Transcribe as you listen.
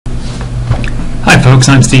folks,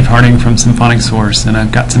 I'm Steve Harding from Symphonic Source, and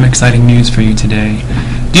I've got some exciting news for you today.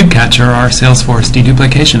 DupeCatcher, our Salesforce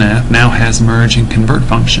deduplication app, now has merge and convert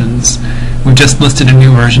functions. We've just listed a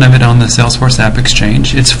new version of it on the Salesforce App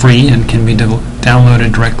Exchange. It's free and can be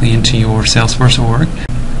downloaded directly into your Salesforce org.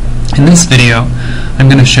 In this video, I'm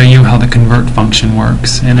going to show you how the convert function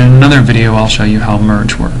works, and in another video I'll show you how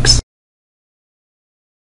merge works.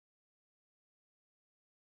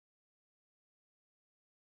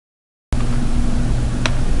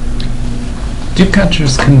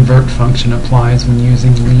 DupeCatcher's convert function applies when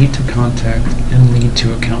using lead to contact and lead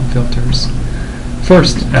to account filters.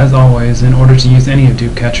 First, as always, in order to use any of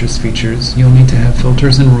DupeCatcher's features, you'll need to have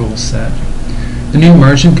filters and rules set. The new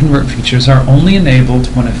merge and convert features are only enabled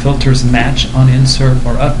when a filter's match on insert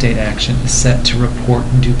or update action is set to report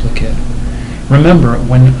duplicate. Remember,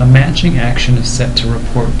 when a matching action is set to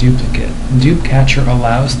report duplicate, DupeCatcher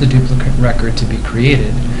allows the duplicate record to be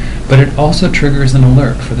created, but it also triggers an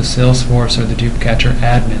alert for the Salesforce or the DupeCatcher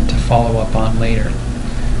admin to follow up on later.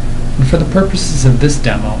 And for the purposes of this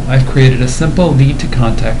demo, I've created a simple lead to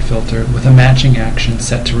contact filter with a matching action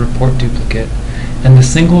set to report duplicate and the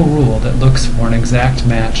single rule that looks for an exact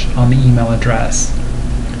match on the email address.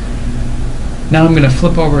 Now I'm going to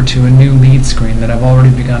flip over to a new lead screen that I've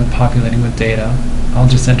already begun populating with data. I'll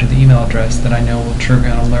just enter the email address that I know will trigger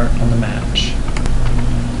an alert on the match.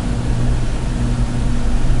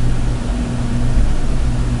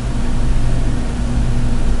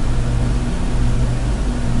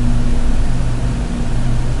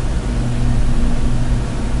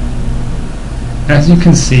 As you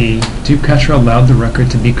can see, DupeCatcher allowed the record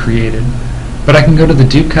to be created, but I can go to the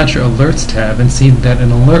DupeCatcher Alerts tab and see that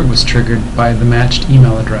an alert was triggered by the matched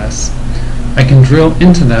email address. I can drill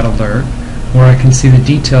into that alert, where I can see the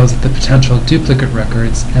details of the potential duplicate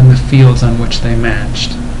records and the fields on which they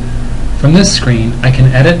matched. From this screen, I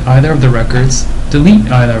can edit either of the records,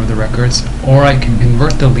 delete either of the records, or I can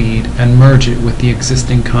convert the lead and merge it with the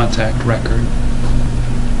existing contact record.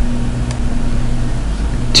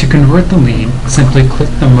 To convert the lead, simply click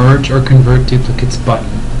the Merge or Convert Duplicates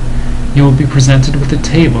button. You will be presented with a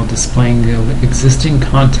table displaying the existing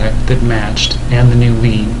contact that matched and the new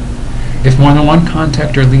lead. If more than one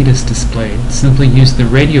contact or lead is displayed, simply use the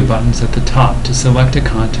radio buttons at the top to select a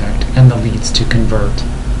contact and the leads to convert.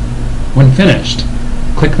 When finished,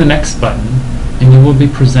 click the Next button and you will be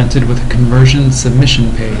presented with a conversion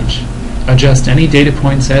submission page. Adjust any data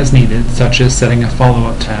points as needed, such as setting a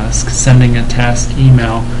follow-up task, sending a task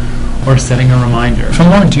email, or setting a reminder. For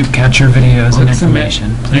more DupeCatcher videos and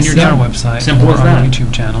information, please see our website or our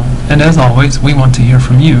YouTube channel. And as always, we want to hear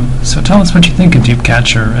from you, so tell us what you think of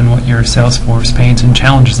DupeCatcher and what your Salesforce pains and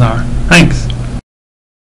challenges are. Thanks!